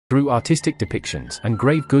Through artistic depictions and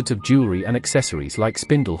grave goods of jewelry and accessories like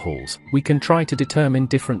spindlewhorls, we can try to determine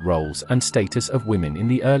different roles and status of women in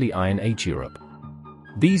the early Iron Age Europe.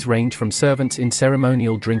 These range from servants in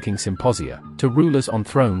ceremonial drinking symposia, to rulers on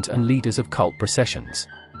thrones and leaders of cult processions.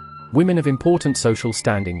 Women of important social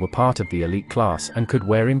standing were part of the elite class and could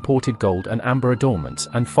wear imported gold and amber adornments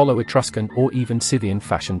and follow Etruscan or even Scythian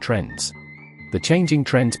fashion trends. The changing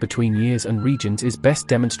trends between years and regions is best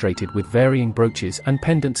demonstrated with varying brooches and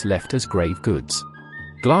pendants left as grave goods.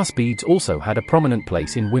 Glass beads also had a prominent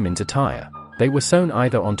place in women's attire. They were sewn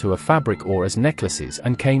either onto a fabric or as necklaces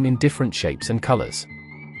and came in different shapes and colors.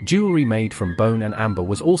 Jewelry made from bone and amber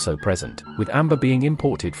was also present, with amber being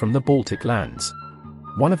imported from the Baltic lands.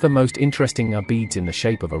 One of the most interesting are beads in the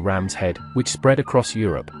shape of a ram's head, which spread across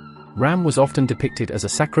Europe. Ram was often depicted as a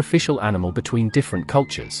sacrificial animal between different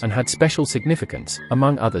cultures and had special significance,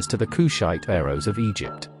 among others to the Kushite pharaohs of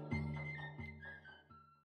Egypt.